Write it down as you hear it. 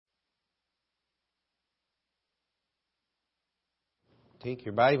Take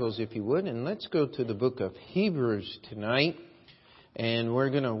your Bibles, if you would, and let's go to the book of Hebrews tonight. And we're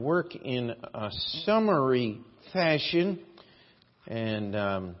going to work in a summary fashion.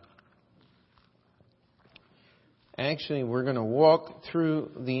 And actually, we're going to walk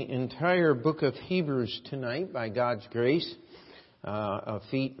through the entire book of Hebrews tonight by God's grace. A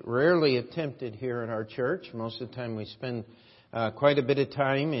feat rarely attempted here at our church. Most of the time we spend quite a bit of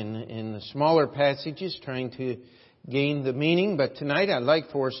time in the smaller passages trying to gain the meaning. But tonight I'd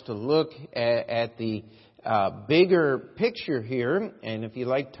like for us to look at the bigger picture here. And if you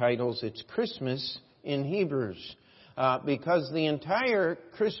like titles, it's Christmas in Hebrews. Because the entire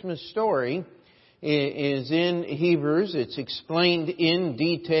Christmas story is in Hebrews. It's explained in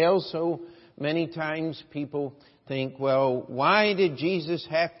detail. So many times people think, well, why did Jesus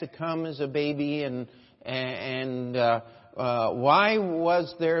have to come as a baby, and why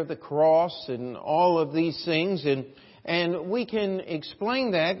was there the cross and all of these things? And we can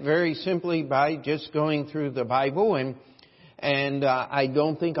explain that very simply by just going through the Bible. And I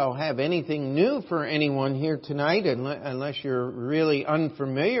don't think I'll have anything new for anyone here tonight unless you're really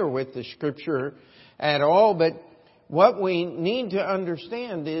unfamiliar with the Scripture at all. But what we need to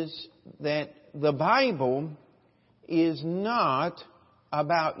understand is that the Bible is not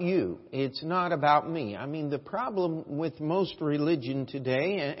about you. It's not about me. I mean, the problem with most religion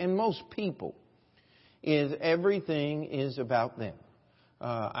today and most people is everything is about them.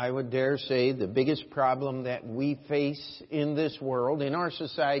 I would dare say the biggest problem that we face in this world, in our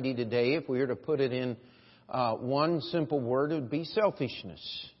society today, if we were to put it in one simple word, it would be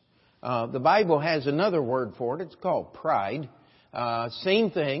selfishness. The Bible has another word for it. It's called pride.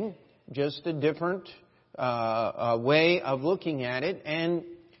 Same thing, just a different way of looking at it. And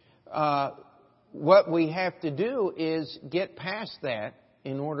what we have to do is get past that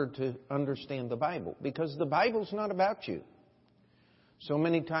in order to understand the Bible. Because the Bible's not about you. So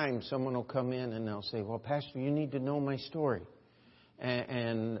many times someone will come in and they'll say, well, Pastor, you need to know my story.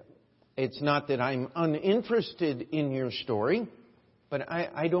 And it's not that I'm uninterested in your story, but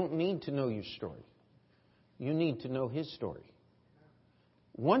I don't need to know your story. You need to know His story.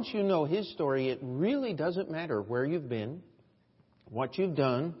 Once you know His story, it really doesn't matter where you've been, what you've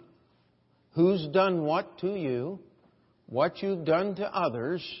done, who's done what to you, what you've done to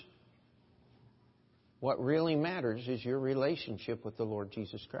others. What really matters is your relationship with the Lord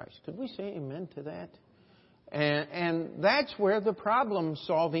Jesus Christ. Could we say amen to that? And that's where the problem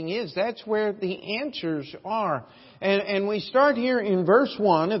solving is. That's where the answers are. And we start here in verse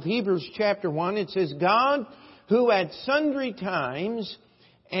 1 of Hebrews chapter 1. It says, God, who at sundry times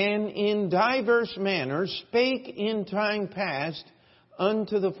and in diverse manners spake in time past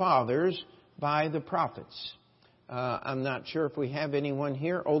unto the fathers by the prophets. I'm not sure if we have anyone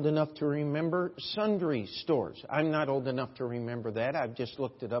here old enough to remember sundry stores. I'm not old enough to remember that. I've just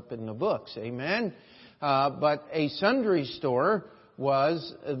looked it up in the books. Amen. But a sundry store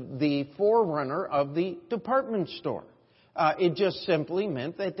was the forerunner of the department store. It just simply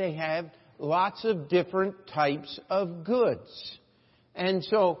meant that they have lots of different types of goods. And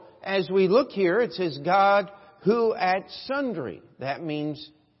so, as we look here, it says, God who at sundry, that means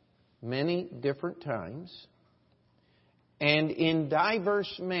many different times, and in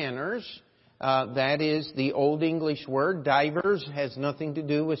diverse manners, that is the Old English word. Divers has nothing to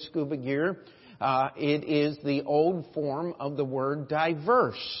do with scuba gear. It is the old form of the word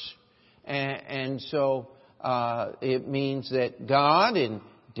diverse. And so it means that God in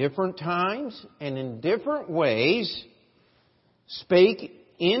different times and in different ways spake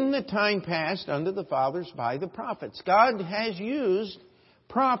in the time past unto the fathers by the prophets. God has used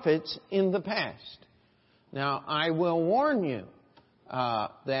prophets in the past. Now, I will warn you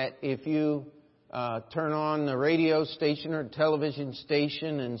that if you turn on the radio station or television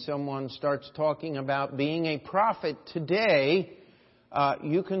station and someone starts talking about being a prophet today,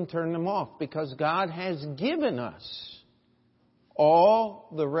 you can turn them off, because God has given us all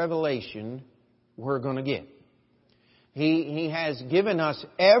the revelation we're going to get. He has given us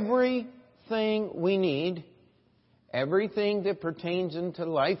everything we need, everything that pertains unto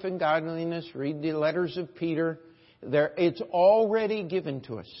life and godliness. Read the letters of Peter. It's already given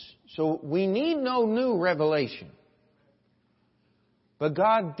to us. So we need no new revelation. But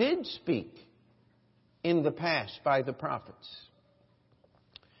God did speak in the past by the prophets.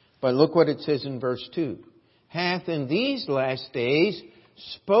 But look what it says in verse 2. Hath in these last days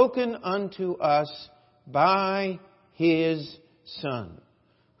spoken unto us by His Son,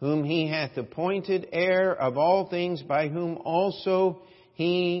 whom He hath appointed heir of all things, by whom also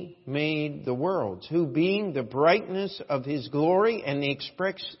He made the worlds, who being the brightness of His glory and the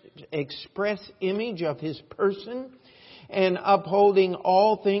express image of His person, and upholding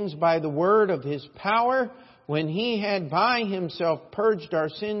all things by the word of His power, when He had by Himself purged our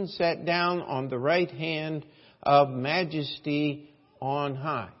sins, sat down on the right hand of majesty on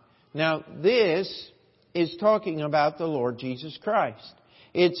high. Now, this is talking about the Lord Jesus Christ.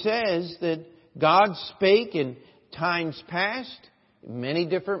 It says that God spake in times past, in many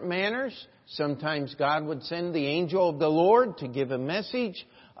different manners. Sometimes God would send the angel of the Lord to give a message.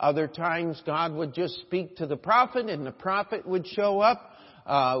 Other times God would just speak to the prophet and the prophet would show up.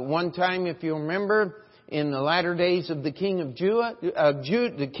 One time, if you remember, in the latter days of the kings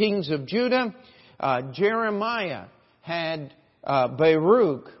of Judah, Jeremiah had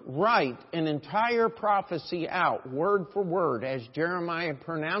Baruch write an entire prophecy out, word for word, as Jeremiah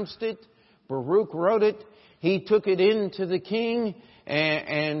pronounced it. Baruch wrote it. He took it in to the king,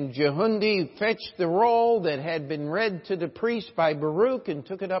 and Jehundi fetched the roll that had been read to the priest by Baruch and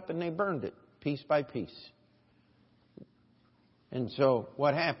took it up and they burned it, piece by piece. And so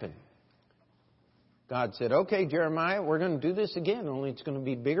what happened? God said, okay, Jeremiah, we're going to do this again, only it's going to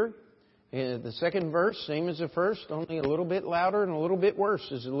be bigger. The second verse, same as the first, only a little bit louder and a little bit worse,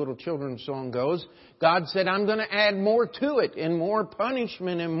 as the little children's song goes. God said, I'm going to add more to it, and more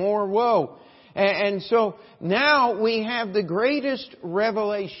punishment and more woe. And so now we have the greatest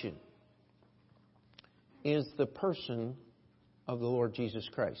revelation is the person of the Lord Jesus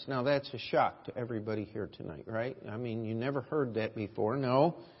Christ. Now that's a shock to everybody here tonight, right? I mean, you never heard that before,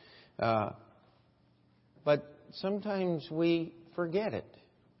 no. But sometimes we forget it.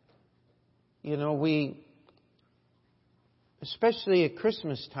 You know, especially at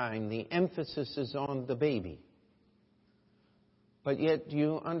Christmas time, the emphasis is on the baby. But yet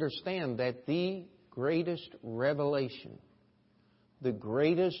you understand that the greatest revelation, the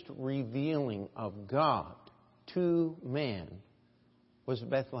greatest revealing of God to man was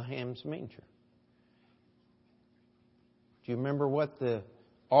Bethlehem's manger. Do you remember what the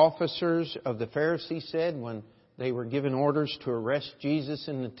officers of the Pharisees said when they were given orders to arrest Jesus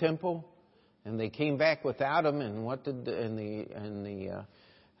in the temple? And they came back without him, and the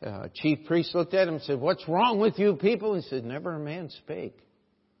chief priest looked at him and said, "What's wrong with you people?" He said, "Never a man spake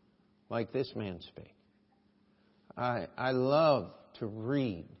like this man spake." I love to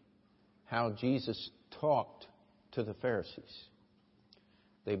read how Jesus talked to the Pharisees.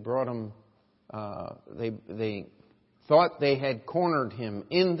 They brought him. They thought they had cornered him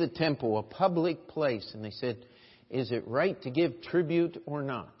in the temple, a public place, and they said, "Is it right to give tribute or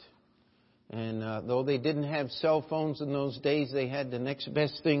not?" And though they didn't have cell phones in those days, they had the next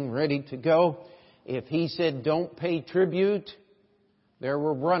best thing ready to go. If he said, "Don't pay tribute," there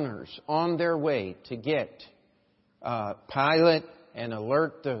were runners on their way to get Pilate and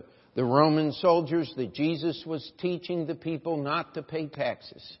alert the Roman soldiers that Jesus was teaching the people not to pay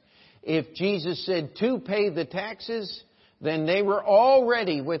taxes. If Jesus said to pay the taxes, then they were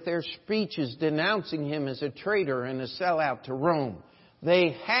already with their speeches denouncing him as a traitor and a sellout to Rome.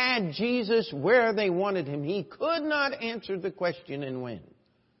 They had Jesus where they wanted him. He could not answer the question and win.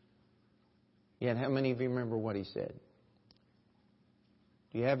 Yet how many of you remember what he said?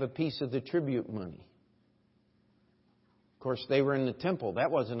 Do you have a piece of the tribute money? Of course, they were in the temple. That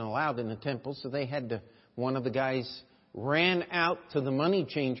wasn't allowed in the temple, so they had to, one of the guys ran out to the money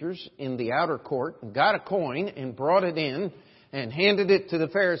changers in the outer court and got a coin and brought it in and handed it to the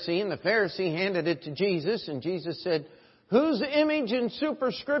Pharisee, and the Pharisee handed it to Jesus, and Jesus said, "Whose image and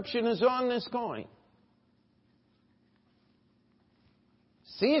superscription is on this coin?"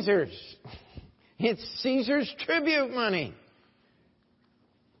 Caesar's. It's Caesar's tribute money.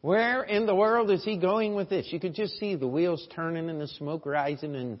 Where in the world is he going with this? You could just see the wheels turning and the smoke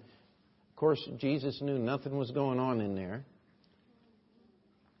rising, and of course Jesus knew nothing was going on in there.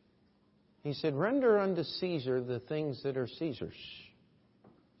 He said, "Render unto Caesar the things that are Caesar's,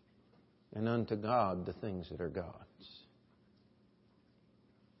 and unto God the things that are God's."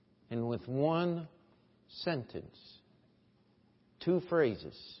 And with one sentence, two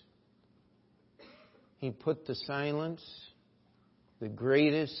phrases, he put to silence the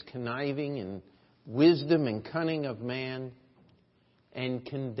greatest conniving and wisdom and cunning of man and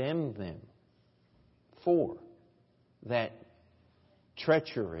condemned them for that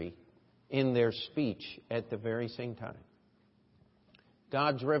treachery in their speech at the very same time.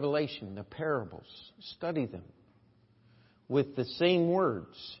 God's revelation, the parables, study them. With the same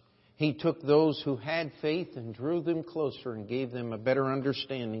words, He took those who had faith and drew them closer and gave them a better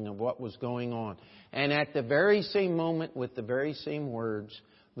understanding of what was going on. And at the very same moment, with the very same words,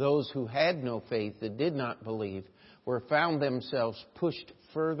 those who had no faith, that did not believe, found themselves pushed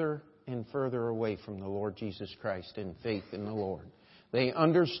further and further away from the Lord Jesus Christ in faith in the Lord. They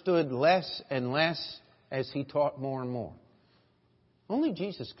understood less and less as He taught more and more. Only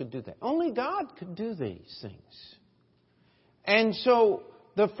Jesus could do that. Only God could do these things. And so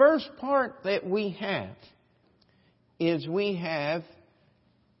the first part that we have is we have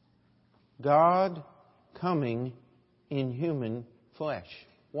God coming in human flesh.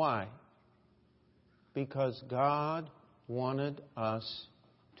 Why? Because God wanted us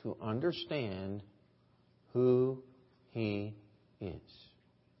to understand who He is.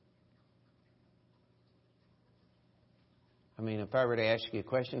 I mean, if I were to ask you a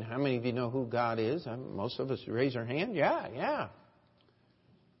question, how many of you know who God is? Most of us raise our hand. Yeah.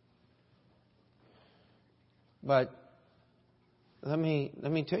 But let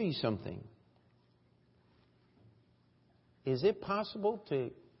me tell you something. Is it possible to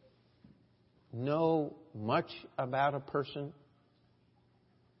know much about a person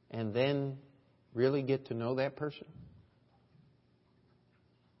and then really get to know that person?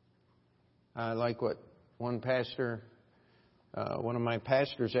 I like what one of my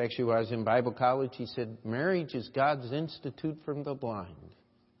pastors actually, when I was in Bible college, he said, marriage is God's institute from the blind.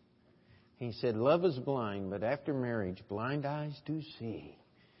 He said, love is blind, but after marriage, blind eyes do see.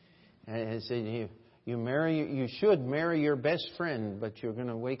 And he said, you should marry your best friend, but you're going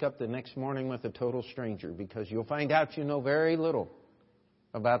to wake up the next morning with a total stranger because you'll find out you know very little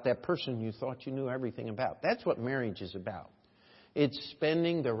about that person you thought you knew everything about. That's what marriage is about. It's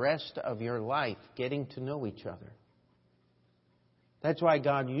spending the rest of your life getting to know each other. That's why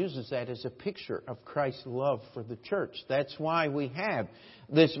God uses that as a picture of Christ's love for the church. That's why we have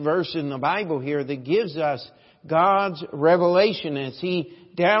this verse in the Bible here that gives us God's revelation as He,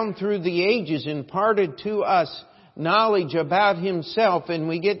 down through the ages, imparted to us knowledge about Himself. And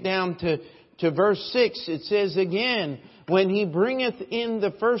we get down to verse 6. It says again, when He bringeth in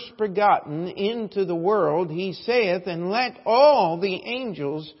the first begotten into the world, He saith, and let all the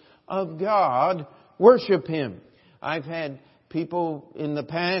angels of God worship Him. I've had people in the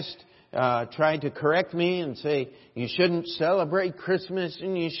past tried to correct me and say, you shouldn't celebrate Christmas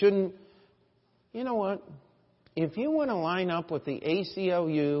and you shouldn't. You know what? If you want to line up with the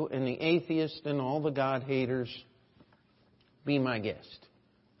ACLU and the atheists and all the God haters, be my guest.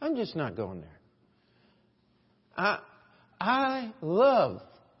 I'm just not going there. I love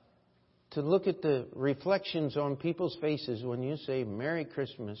to look at the reflections on people's faces when you say Merry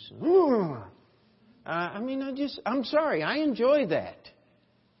Christmas. I'm sorry, I enjoy that.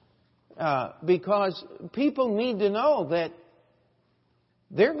 Because people need to know that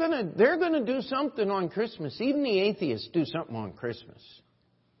they're gonna do something on Christmas. Even the atheists do something on Christmas.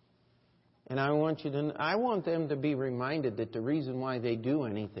 And I want them to be reminded that the reason why they do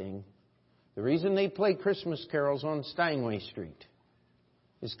anything, the reason they play Christmas carols on Steinway Street,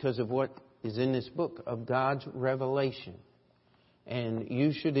 is because of what is in this book of God's revelation. And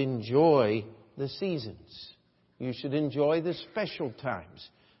you should enjoy the seasons. You should enjoy the special times.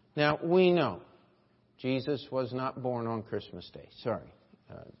 Now, we know Jesus was not born on Christmas Day. Sorry.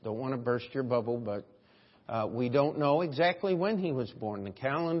 Don't want to burst your bubble, but we don't know exactly when He was born. The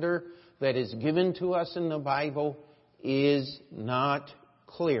calendar that is given to us in the Bible is not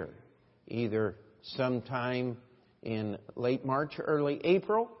clear. Either sometime in late March, early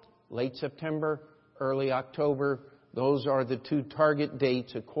April, late September, early October. Those are the two target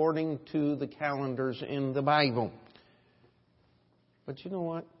dates according to the calendars in the Bible. But you know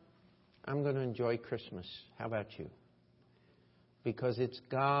what? I'm going to enjoy Christmas. How about you? Because it's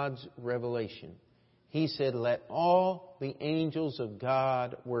God's revelation. He said, let all the angels of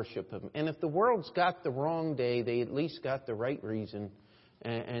God worship Him. And if the world's got the wrong day, they at least got the right reason.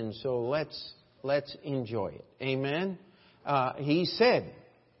 And so let's enjoy it. Amen? He said,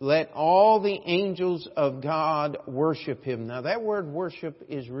 let all the angels of God worship Him. Now that word worship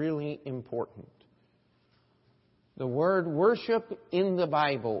is really important. The word worship in the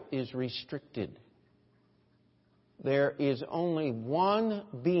Bible is restricted. There is only one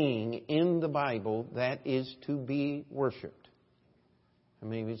being in the Bible that is to be worshipped. And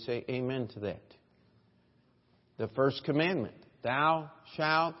maybe say amen to that. The first commandment, thou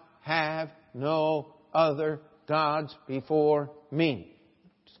shalt have no other gods before me.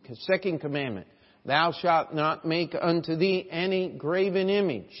 Second commandment, thou shalt not make unto thee any graven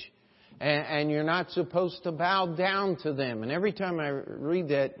image. And you're not supposed to bow down to them. And every time I read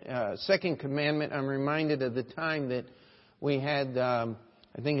that second commandment, I'm reminded of the time that we had, I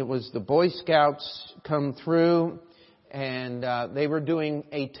think it was the Boy Scouts come through, and they were doing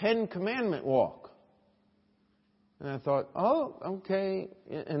a 10 Commandment walk. And I thought, oh, okay.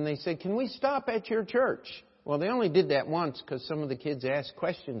 And they said, can we stop at your church? Well, they only did that once because some of the kids asked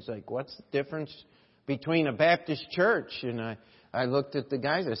questions like, what's the difference between a Baptist church? And I looked at the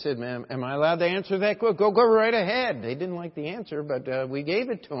guys. I said, "Man, am I allowed to answer that? Go right ahead." They didn't like the answer, but we gave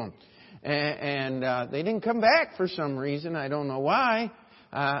it to them. And they didn't come back for some reason. I don't know why.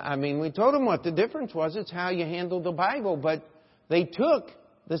 We told them what the difference was. It's how you handle the Bible. But they took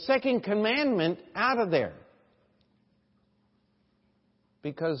the second commandment out of there.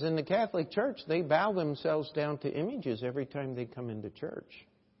 Because in the Catholic Church, they bow themselves down to images every time they come into church.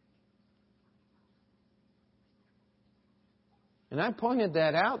 And I pointed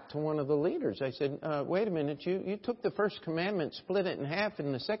that out to one of the leaders. I said, wait a minute, you took the first commandment, split it in half,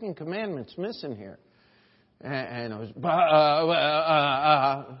 and the second commandment's missing here. And I was,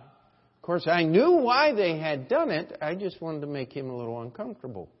 Of course, I knew why they had done it. I just wanted to make him a little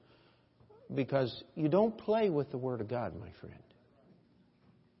uncomfortable. Because you don't play with the Word of God, my friend.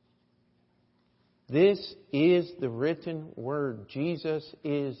 This is the written Word. Jesus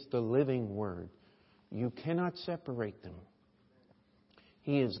is the living Word. You cannot separate them.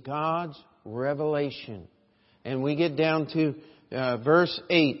 He is God's revelation. And we get down to verse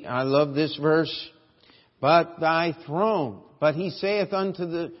 8. I love this verse. But thy throne, but unto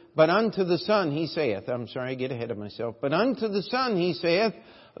the Son he saith, I get ahead of myself. But unto the Son he saith,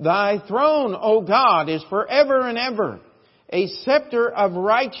 thy throne, O God, is forever and ever. A scepter of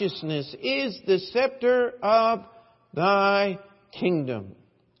righteousness is the scepter of thy kingdom.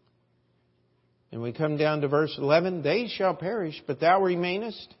 And we come down to verse 11. They shall perish, but thou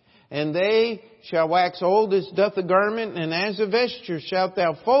remainest. And they shall wax old as doth a garment, and as a vesture shalt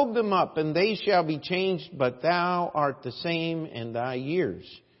thou fold them up, and they shall be changed, but thou art the same, and thy years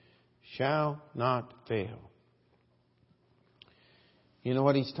shall not fail. You know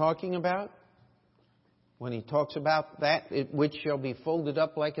what he's talking about? When he talks about that which shall be folded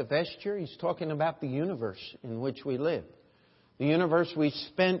up like a vesture, he's talking about the universe in which we live. The universe we've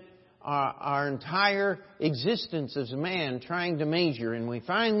spent our entire existence as man trying to measure. And we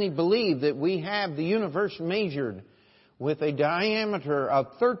finally believe that we have the universe measured with a diameter of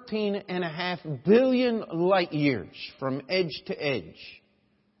 13.5 billion light years from edge to edge.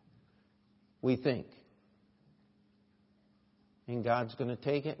 We think. And God's going to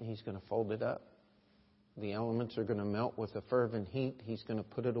take it and He's going to fold it up. The elements are going to melt with a fervent heat. He's going to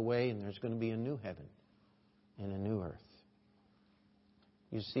put it away, and there's going to be a new heaven and a new earth.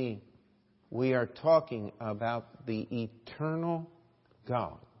 You see, we are talking about the eternal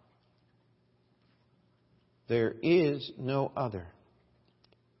God. There is no other.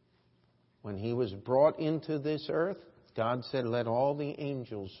 When He was brought into this earth, God said, let all the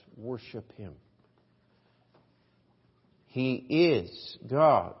angels worship Him. He is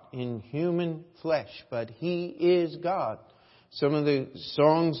God in human flesh, but He is God. Some of the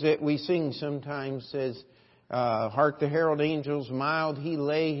songs that we sing sometimes says, hark the herald angels mild, He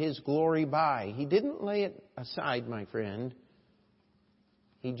lay His glory by. He didn't lay it aside, my friend.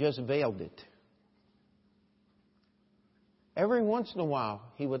 He just veiled it. Every once in a while,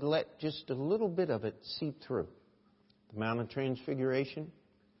 He would let just a little bit of it seep through. The Mount of Transfiguration,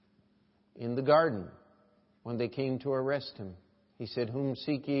 in the garden, when they came to arrest Him. He said, whom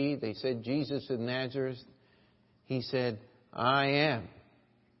seek ye? They said, Jesus of Nazareth. He said, I am.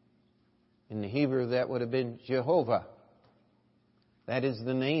 In the Hebrew, that would have been Jehovah. That is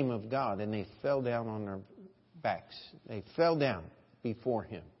the name of God. And they fell down on their backs. They fell down before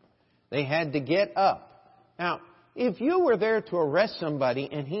Him. They had to get up. Now, if you were there to arrest somebody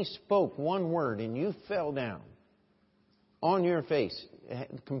and he spoke one word and you fell down on your face,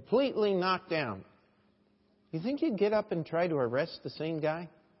 completely knocked down, you think you'd get up and try to arrest the same guy?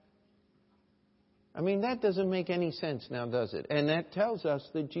 That doesn't make any sense now, does it? And that tells us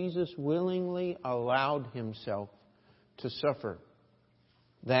that Jesus willingly allowed Himself to suffer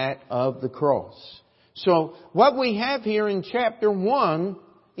that of the cross. So what we have here in chapter 1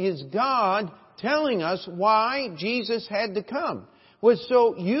 is God telling us why Jesus had to come. Was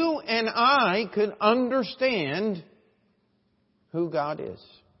so you and I could understand who God is,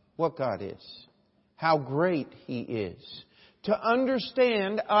 what God is, how great He is. To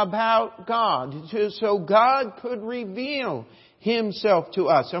understand about God, so God could reveal Himself to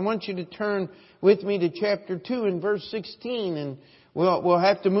us. I want you to turn with me to chapter 2 and verse 16. And we'll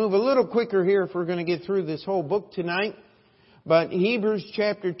have to move a little quicker here if we're going to get through this whole book tonight. But Hebrews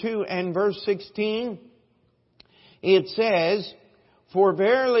chapter 2 and verse 16, it says, for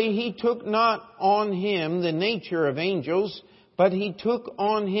verily He took not on Him the nature of angels, but He took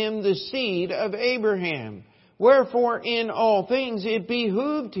on Him the seed of Abraham. Wherefore in all things it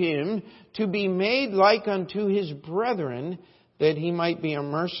behooved Him to be made like unto His brethren, that He might be a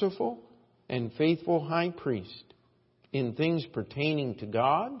merciful and faithful high priest in things pertaining to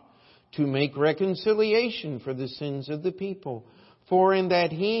God, to make reconciliation for the sins of the people. For in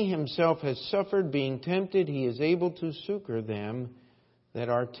that He Himself has suffered being tempted, He is able to succor them that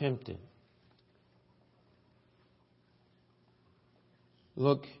are tempted.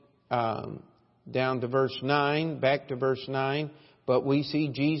 Look down to verse 9, back to verse 9. But we see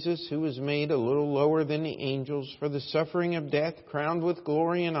Jesus, who was made a little lower than the angels for the suffering of death, crowned with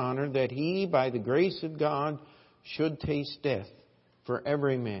glory and honor, that He, by the grace of God, should taste death for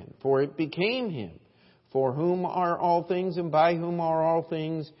every man. For it became Him, for whom are all things and by whom are all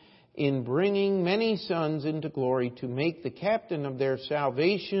things, in bringing many sons into glory, to make the captain of their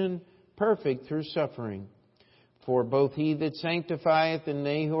salvation perfect through suffering. For both He that sanctifieth and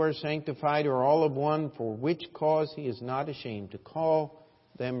they who are sanctified are all of one, for which cause He is not ashamed to call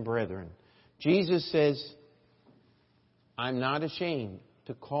them brethren. Jesus says, I'm not ashamed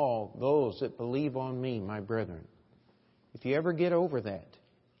to call those that believe on me my brethren. If you ever get over that,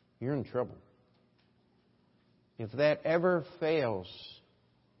 you're in trouble. If that ever fails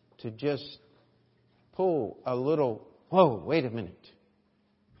to just pull a little, whoa, wait a minute.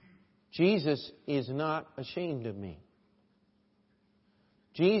 Jesus is not ashamed of me.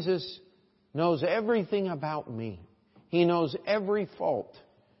 Jesus knows everything about me. He knows every fault.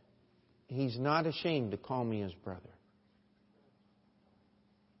 He's not ashamed to call me His brother.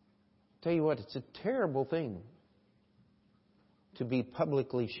 Tell you what, it's a terrible thing to be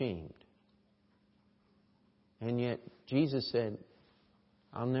publicly shamed. And yet Jesus said,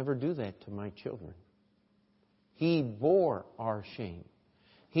 I'll never do that to my children. He bore our shame.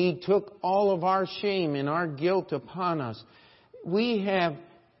 He took all of our shame and our guilt upon us. We have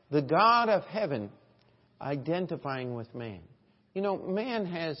the God of heaven identifying with man. You know, man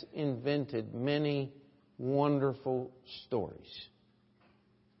has invented many wonderful stories.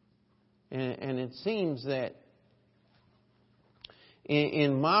 And it seems that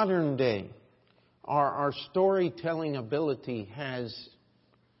in modern day, our storytelling ability has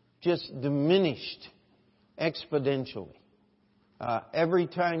just diminished exponentially. Every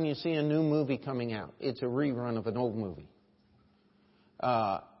time you see a new movie coming out, it's a rerun of an old movie.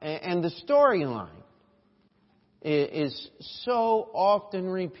 And the storyline is so often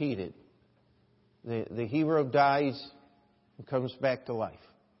repeated. The hero dies and comes back to life.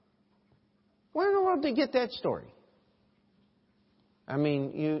 Where in the world did they get that story? I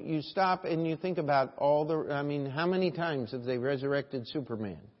mean, you stop and you think about how many times have they resurrected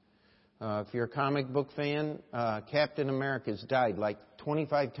Superman? If you're a comic book fan, Captain America's died like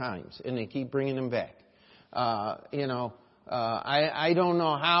 25 times, and they keep bringing him back. I don't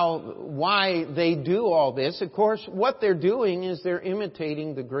know why they do all this. Of course, what they're doing is they're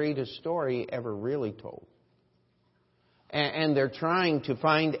imitating the greatest story ever really told. And they're trying to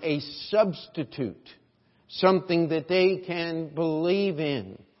find a substitute, something that they can believe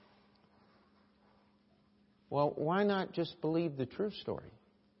in. Well, why not just believe the true story?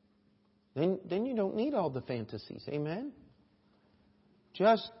 Then you don't need all the fantasies. Amen?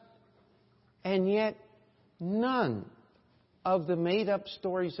 And yet, none of the made-up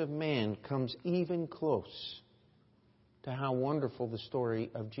stories of man comes even close to how wonderful the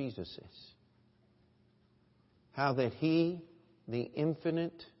story of Jesus is. How that He, the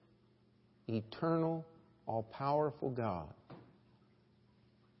infinite, eternal, all-powerful God,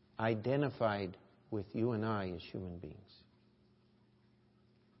 identified with you and I as human beings.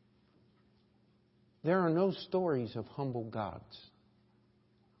 There are no stories of humble gods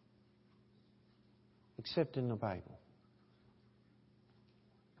except in the Bible.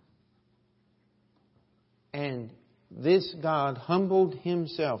 And this God humbled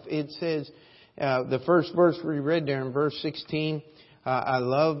Himself. It says, the first verse we read there in verse 16, I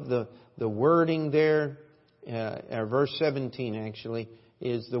love the wording there. Verse 17 actually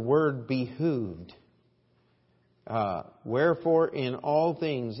is the word behooved. Wherefore in all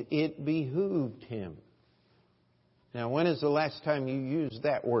things it behooved Him. Now, when is the last time you used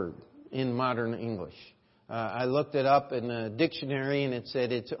that word in modern English? I looked it up in a dictionary and it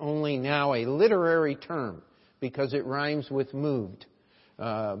said it's only now a literary term because it rhymes with moved.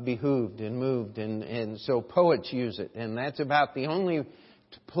 Behooved and moved, and so poets use it, and that's about the only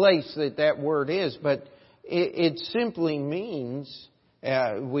place that word is. But it simply means,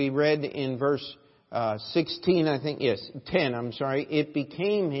 we read in verse 16, I think, yes, 10, I'm sorry, it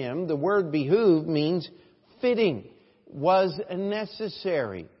became Him. The word behooved means fitting, was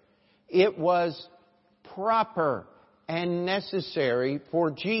necessary. It was proper and necessary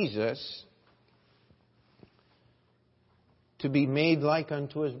for Jesus to be made like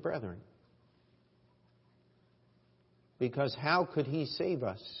unto His brethren. Because how could He save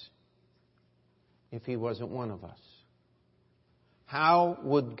us if He wasn't one of us? how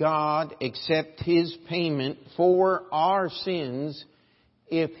would God accept His payment for our sins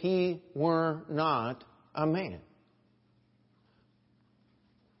if He were not a man?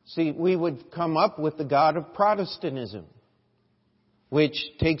 See, we would come up with the God of Protestantism, which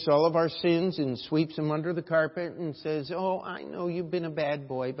takes all of our sins and sweeps them under the carpet and says, "Oh, I know you've been a bad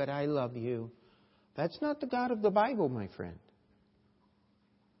boy, but I love you." That's not the God of the Bible, my friend.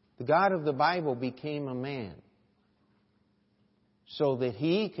 The God of the Bible became a man so that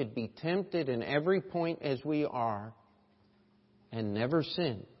He could be tempted in every point as we are and never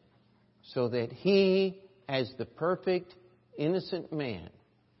sin. So that He, as the perfect, innocent man,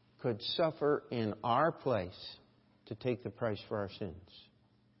 could suffer in our place to take the price for our sins.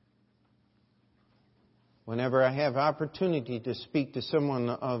 Whenever I have opportunity to speak to someone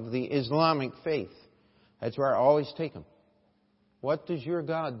of the Islamic faith, that's where I always take them. What does your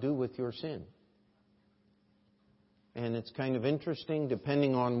God do with your sin? And it's kind of interesting,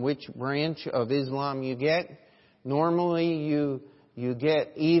 depending on which branch of Islam you get. Normally you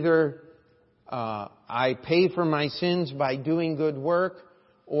get either I pay for my sins by doing good work,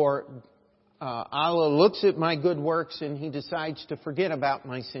 or Allah looks at my good works and He decides to forget about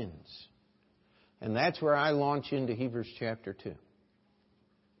my sins. And that's where I launch into Hebrews chapter 2.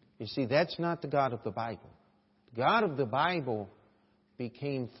 You see, that's not the God of the Bible. The God of the Bible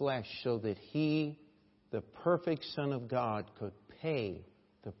became flesh so that He, the perfect Son of God, could pay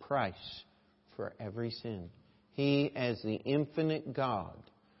the price for every sin. He, as the infinite God,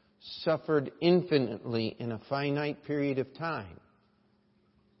 suffered infinitely in a finite period of time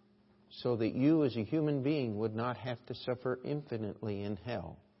so that you as a human being would not have to suffer infinitely in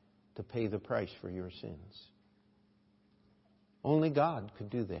hell to pay the price for your sins. Only God could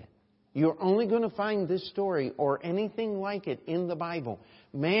do that. You're only going to find this story or anything like it in the Bible.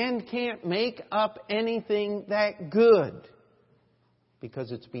 Man can't make up anything that good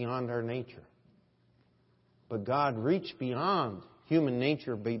because it's beyond our nature. But God reached beyond human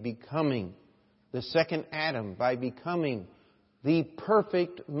nature by becoming the second Adam, by becoming the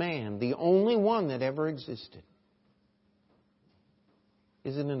perfect man, the only one that ever existed.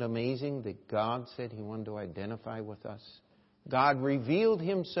 Isn't it amazing that God said He wanted to identify with us? God revealed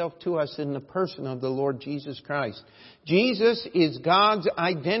Himself to us in the person of the Lord Jesus Christ. Jesus is God's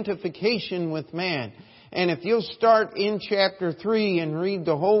identification with man. And if you'll start in chapter 3 and read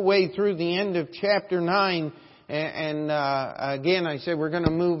the whole way through the end of chapter 9, and again I said we're going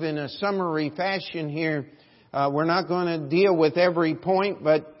to move in a summary fashion here. We're not going to deal with every point,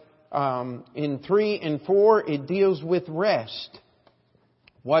 but in 3 and 4 it deals with rest.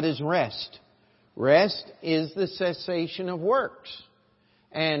 What is rest? Rest is the cessation of works.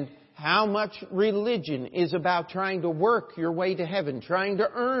 And how much religion is about trying to work your way to heaven, trying to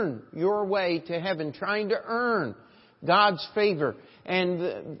earn your way to heaven, trying to earn God's favor.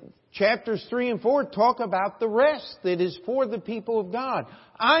 And chapters 3 and 4 talk about the rest that is for the people of God.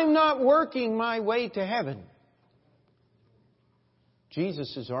 I'm not working my way to heaven.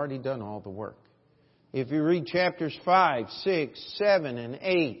 Jesus has already done all the work. If you read chapters 5, 6, 7, and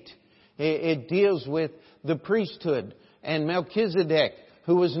 8, it deals with the priesthood and Melchizedek,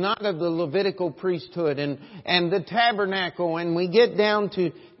 who was not of the Levitical priesthood, and the tabernacle. And we get down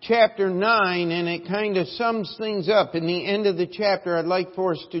to chapter 9, and it kind of sums things up. In the end of the chapter, I'd like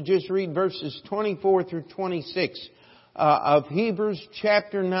for us to just read verses 24 through 26 of Hebrews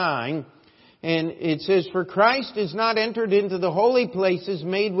chapter 9. And it says, "For Christ is not entered into the holy places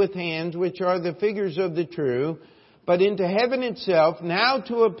made with hands, which are the figures of the true, but into heaven itself, now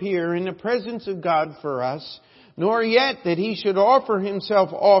to appear in the presence of God for us, nor yet that He should offer Himself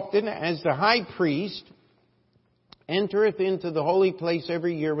often, as the high priest entereth into the holy place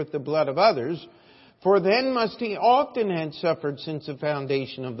every year with the blood of others. For then must He often have suffered since the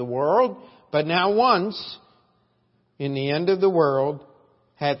foundation of the world. But now once, in the end of the world,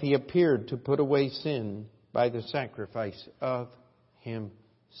 hath He appeared to put away sin by the sacrifice of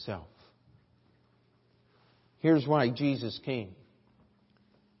Himself." Here's why Jesus came.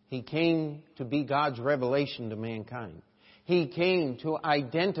 He came to be God's revelation to mankind. He came to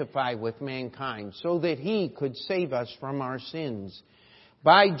identify with mankind so that He could save us from our sins.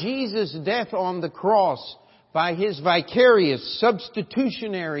 By Jesus' death on the cross, by His vicarious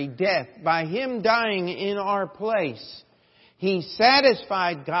substitutionary death, by Him dying in our place, He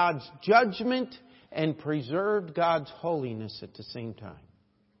satisfied God's judgment and preserved God's holiness at the same time.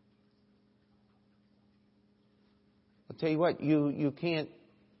 I'll tell you what, you can't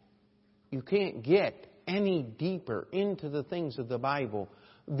get any deeper into the things of the Bible.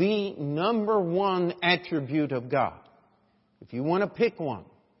 The number one attribute of God, if you want to pick one,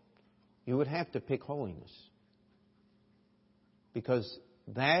 you would have to pick holiness. Because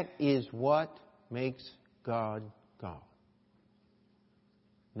that is what makes God God.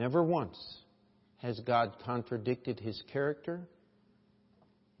 Never once has God contradicted His character.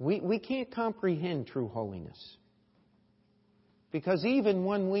 We can't comprehend true holiness. Because even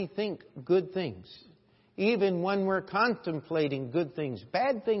when we think good things, even when we're contemplating good things,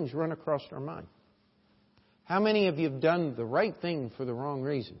 bad things run across our mind. How many of you have done the right thing for the wrong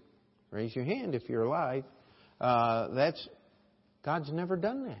reason? Raise your hand if you're alive. God's never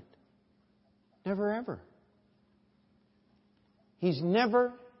done that. Never ever. He's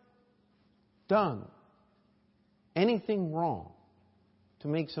never done anything wrong to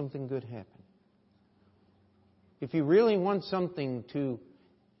make something good happen. If you really want something to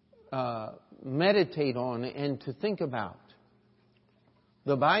meditate on and to think about,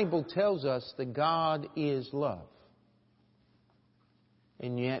 the Bible tells us that God is love.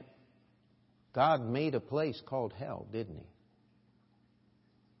 And yet, God made a place called hell, didn't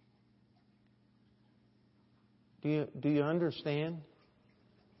He? Do you understand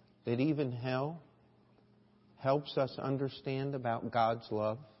that even hell helps us understand about God's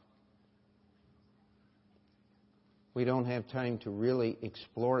love? We don't have time to really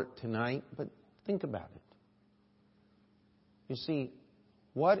explore it tonight, but think about it. You see,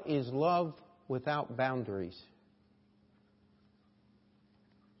 what is love without boundaries?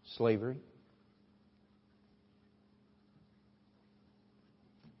 Slavery.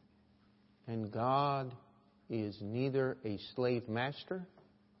 And God is neither a slave master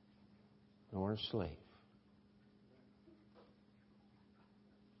nor a slave.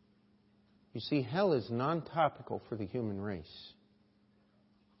 You see, hell is non-topical for the human race.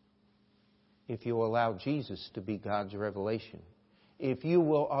 If you allow Jesus to be God's revelation, if you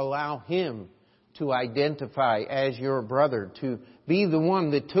will allow Him to identify as your brother, to be the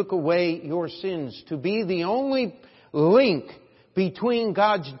one that took away your sins, to be the only link between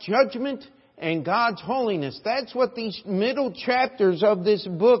God's judgment and God's holiness. That's what these middle chapters of this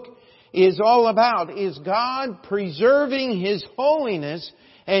book is all about, is God preserving His holiness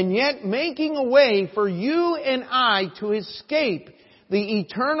and yet making a way for you and I to escape the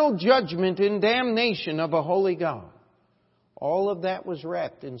eternal judgment and damnation of a holy God. All of that was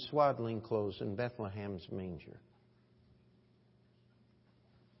wrapped in swaddling clothes in Bethlehem's manger.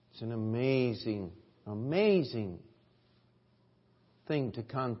 It's an amazing, amazing thing to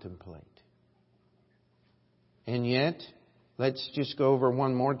contemplate. And yet, let's just go over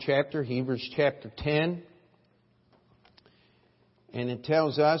one more chapter, Hebrews chapter 10. And it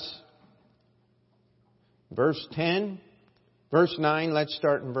tells us, verse 10, verse 9, let's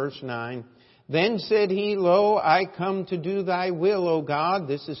start in verse 9. Then said he, Lo, I come to do thy will, O God.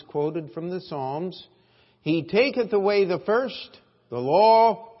 This is quoted from the Psalms. He taketh away the first, the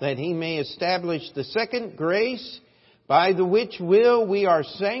law, that He may establish the second, grace, by the which will we are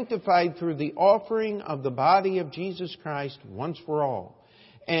sanctified through the offering of the body of Jesus Christ once for all.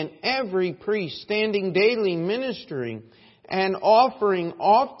 And every priest standing daily ministering and offering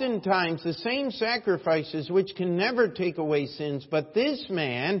oftentimes the same sacrifices which can never take away sins. But this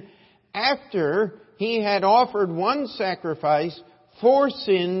man, after he had offered one sacrifice for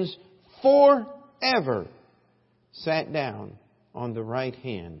sins forever, sat down on the right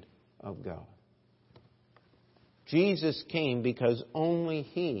hand of God. Jesus came because only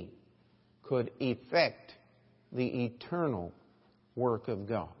He could effect the eternal work of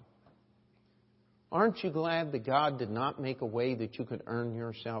God. Aren't you glad that God did not make a way that you could earn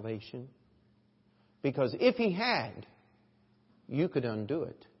your salvation? Because if He had, you could undo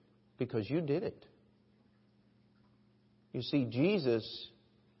it. Because you did it. You see, Jesus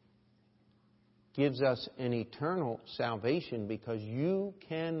gives us an eternal salvation because you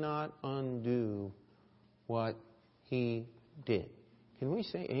cannot undo what He did. Can we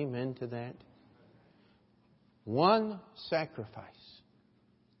say amen to that? One sacrifice.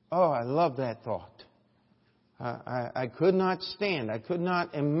 Oh, I love that thought. I could not stand. I could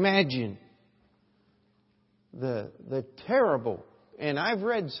not imagine the terrible. And I've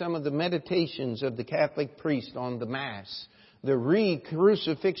read some of the meditations of the Catholic priest on the Mass, the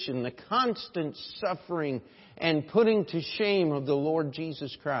re-crucifixion, the constant suffering and putting to shame of the Lord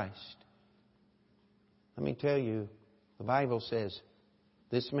Jesus Christ. Let me tell you, the Bible says,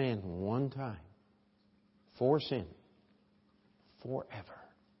 this man one time, for sin, forever.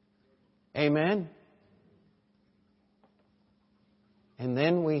 Amen? And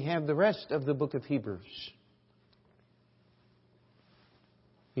then we have the rest of the book of Hebrews.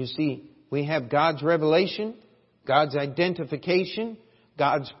 You see, we have God's revelation, God's identification,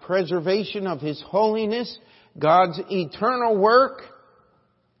 God's preservation of His holiness, God's eternal work.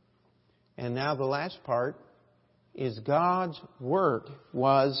 And now the last part, is God's work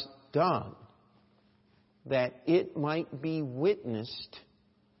was done that it might be witnessed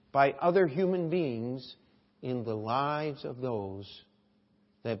by other human beings in the lives of those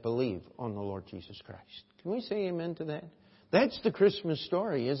that believe on the Lord Jesus Christ. Can we say amen to that? That's the Christmas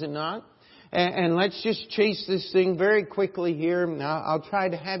story, is it not? And let's just chase this thing very quickly here. Now, I'll try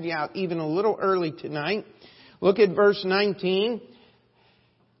to have you out even a little early tonight. Look at verse 19.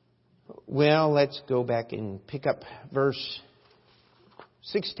 Well, let's go back and pick up verse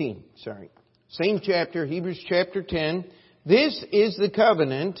 16. Same chapter, Hebrews chapter 10. This is the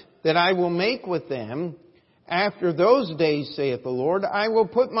covenant that I will make with them after those days, saith the Lord. I will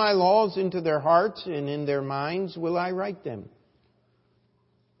put my laws into their hearts, and in their minds will I write them.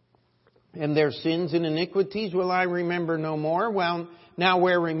 And their sins and iniquities will I remember no more. Well, now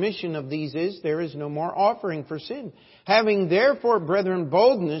where remission of these is, there is no more offering for sin. Having therefore, brethren,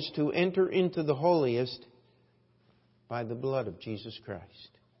 boldness to enter into the holiest by the blood of Jesus Christ.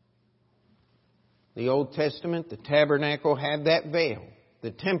 The Old Testament, the tabernacle had that veil.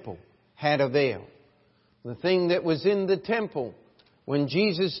 The temple had a veil. The thing that was in the temple, when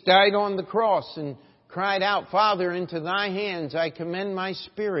Jesus died on the cross and cried out, Father, into thy hands I commend my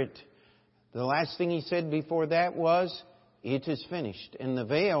spirit. The last thing He said before that was, it is finished. And the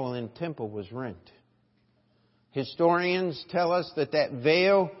veil in the temple was rent. Historians tell us that that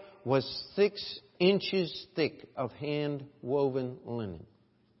veil was 6 inches thick of hand-woven linen.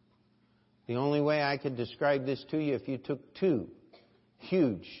 The only way I could describe this to you, if you took 2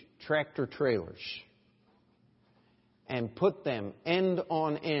 huge tractor trailers and put them end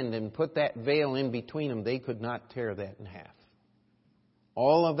on end and put that veil in between them, they could not tear that in half.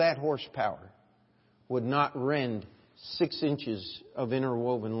 All of that horsepower would not rend 6 inches of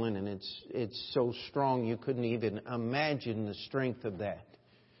interwoven linen. It's so strong you couldn't even imagine the strength of that.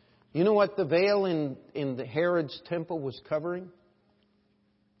 You know what the veil in the Herod's temple was covering?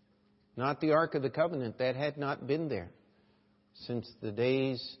 Not the Ark of the Covenant. That had not been there since the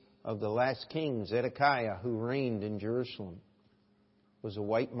days of the last king, Zedekiah, who reigned in Jerusalem. It was a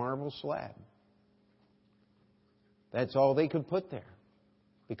white marble slab. That's all they could put there,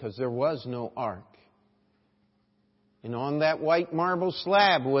 because there was no ark. And on that white marble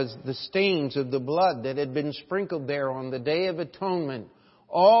slab was the stains of the blood that had been sprinkled there on the Day of Atonement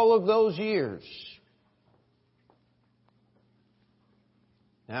all of those years.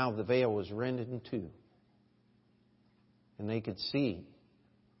 Now the veil was rent in 2. And they could see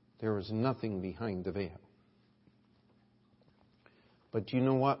there was nothing behind the veil. But you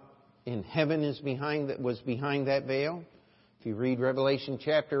know what in heaven was behind that veil? If you read Revelation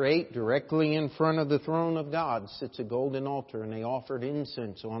chapter 8, directly in front of the throne of God sits a golden altar, and they offered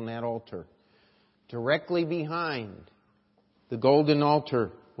incense on that altar. Directly behind the golden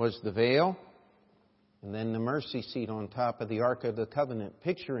altar was the veil, and then the mercy seat on top of the Ark of the Covenant,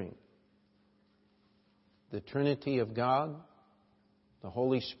 picturing the Trinity of God, the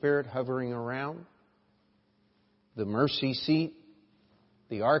Holy Spirit hovering around, the mercy seat,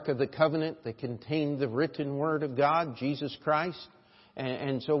 the Ark of the Covenant that contained the written Word of God, Jesus Christ.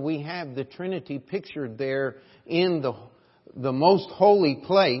 And so we have the Trinity pictured there in the most holy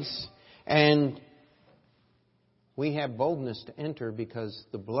place. And we have boldness to enter because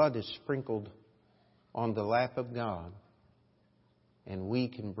the blood is sprinkled on the lap of God. And we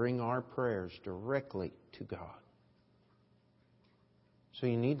can bring our prayers directly to God. So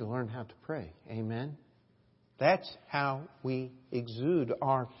you need to learn how to pray. Amen? That's how we exude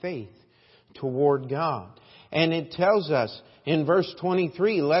our faith toward God. And it tells us in verse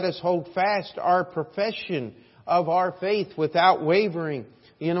 23, let us hold fast our profession of our faith without wavering.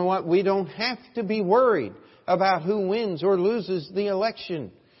 You know what? We don't have to be worried about who wins or loses the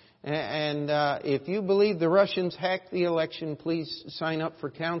election. And if you believe the Russians hacked the election, please sign up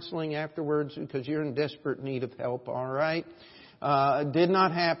for counseling afterwards because you're in desperate need of help, all right? It did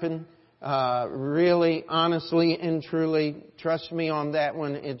not happen. Really, honestly and truly, trust me on that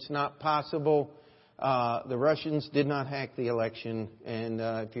one, it's not possible. The Russians did not hack the election. And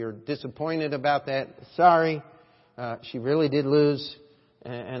if you're disappointed about that, sorry. She really did lose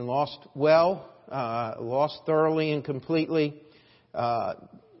and lost well, lost thoroughly and completely.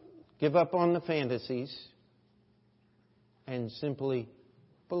 Give up on the fantasies and simply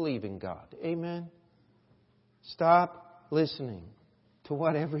believe in God. Amen? Stop listening to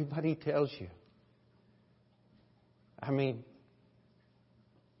what everybody tells you. I mean,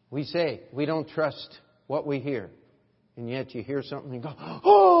 we say we don't trust what we hear. And yet you hear something and go,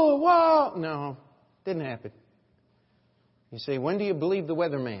 oh, wow. No, didn't happen. You say, when do you believe the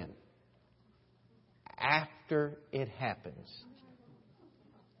weatherman? After it happens.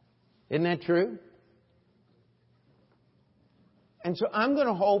 Isn't that true? And so I'm going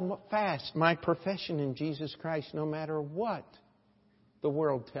to hold fast my profession in Jesus Christ no matter what the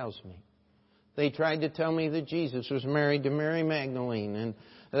world tells me. They tried to tell me that Jesus was married to Mary Magdalene and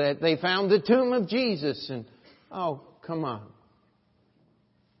that they found the tomb of Jesus. And, oh, come on.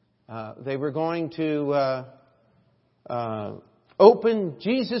 They were going to open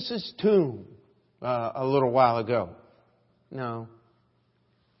Jesus' tomb a little while ago. No.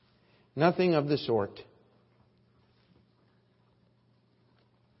 Nothing of the sort.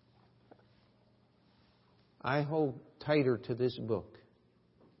 I hold tighter to this book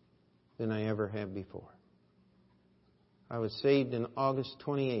than I ever have before. I was saved in August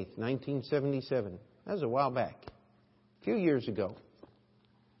 28th, 1977. That was a while back. A few years ago.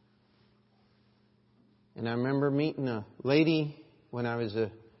 And I remember meeting a lady when I was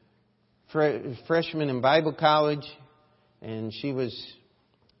a freshman in Bible college. And she was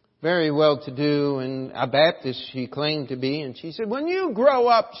very well-to-do and a Baptist, she claimed to be. And she said, when you grow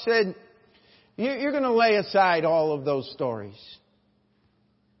up, said, you're going to lay aside all of those stories.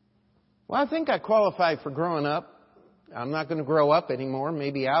 Well, I think I qualify for growing up. I'm not going to grow up anymore.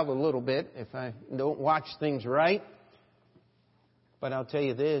 Maybe out a little bit if I don't watch things right. But I'll tell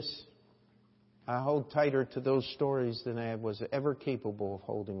you this. I hold tighter to those stories than I was ever capable of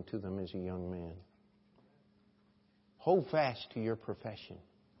holding to them as a young man. Hold fast to your profession.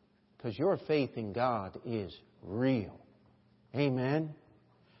 Because your faith in God is real. Amen.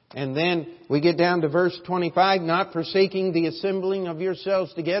 And then we get down to verse 25, not forsaking the assembling of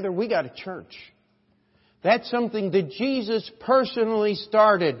yourselves together. We got a church. That's something that Jesus personally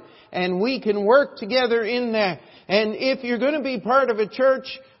started. And we can work together in that. And if you're going to be part of a church,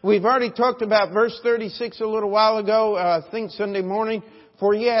 we've already talked about verse 36 a little while ago, I think Sunday morning.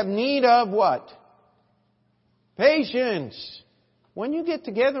 For ye have need of what? Patience. When you get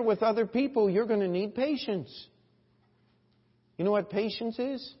together with other people, you're going to need patience. You know what patience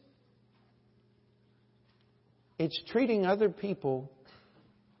is? It's treating other people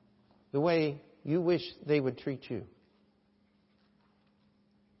the way you wish they would treat you.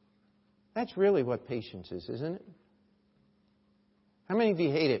 That's really what patience is, isn't it? How many of you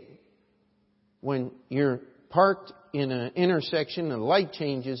hate it when you're parked in an intersection, the light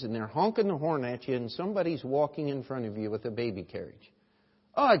changes, and they're honking the horn at you, and somebody's walking in front of you with a baby carriage?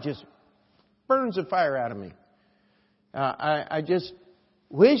 Oh, it just burns the fire out of me. I just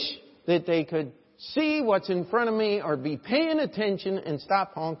wish that they could see what's in front of me or be paying attention and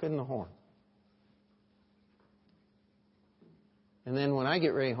stop honking the horn. And then when I get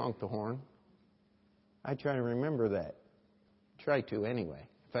ready to honk the horn, I try to remember that. Try to anyway.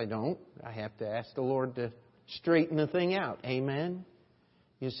 If I don't, I have to ask the Lord to straighten the thing out. Amen?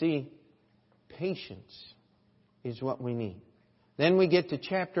 You see, patience is what we need. Then we get to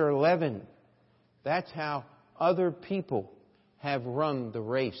chapter 11. That's how other people have run the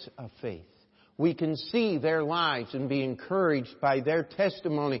race of faith. We can see their lives and be encouraged by their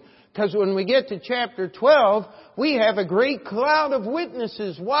testimony. Because when we get to chapter 12, we have a great cloud of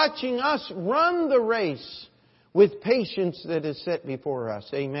witnesses watching us run the race with patience that is set before us.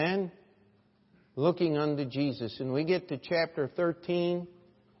 Amen? Looking unto Jesus. And we get to chapter 13,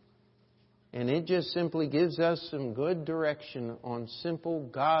 and it just simply gives us some good direction on simple,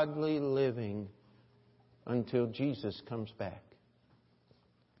 godly living until Jesus comes back.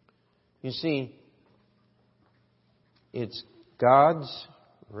 You see, it's God's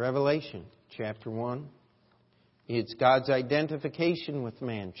revelation, chapter 1. It's God's identification with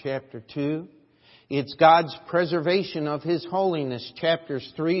man, chapter 2. It's God's preservation of His holiness,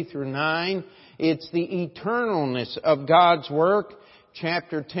 chapters 3 through 9. It's the eternalness of God's work,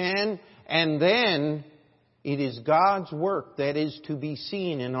 chapter 10. And then it is God's work that is to be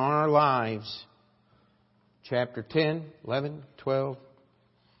seen in our lives, chapter 10, 11, 12,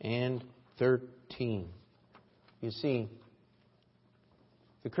 and 13. You see,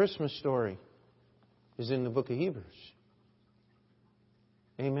 the Christmas story is in the book of Hebrews.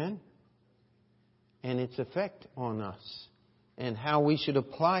 Amen? And its effect on us and how we should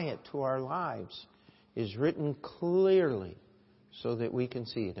apply it to our lives is written clearly so that we can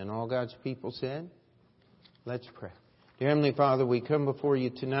see it. And all God's people said, let's pray. Dear Heavenly Father, we come before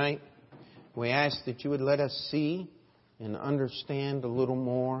you tonight. We ask that you would let us see and understand a little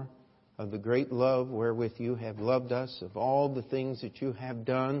more of the great love wherewith you have loved us, of all the things that you have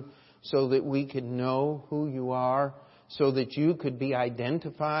done, so that we could know who you are, so that you could be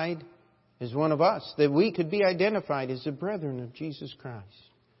identified as one of us, that we could be identified as the brethren of Jesus Christ,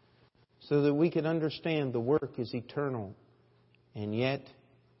 so that we could understand the work is eternal, and yet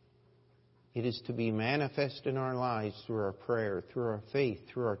it is to be manifest in our lives through our prayer, through our faith,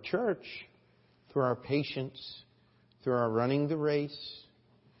 through our church, through our patience, through our running the race,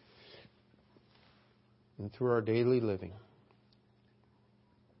 and through our daily living.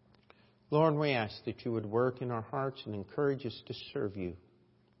 Lord, we ask that You would work in our hearts and encourage us to serve You.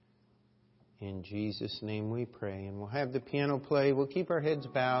 In Jesus' name we pray. And we'll have the piano play. We'll keep our heads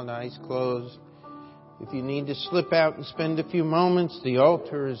bowed, eyes closed. If you need to slip out and spend a few moments, the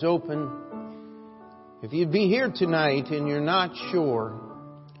altar is open. If you'd be here tonight and you're not sure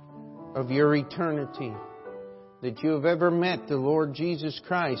of your eternity, that you have ever met the Lord Jesus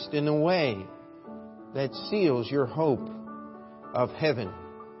Christ in a way that seals your hope of heaven,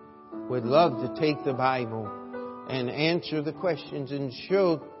 would love to take the Bible and answer the questions and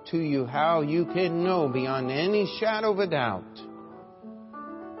show to you how you can know beyond any shadow of a doubt.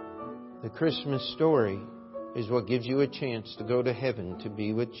 The Christmas story is what gives you a chance to go to heaven to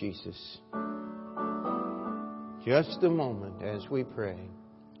be with Jesus. Just a moment as we pray.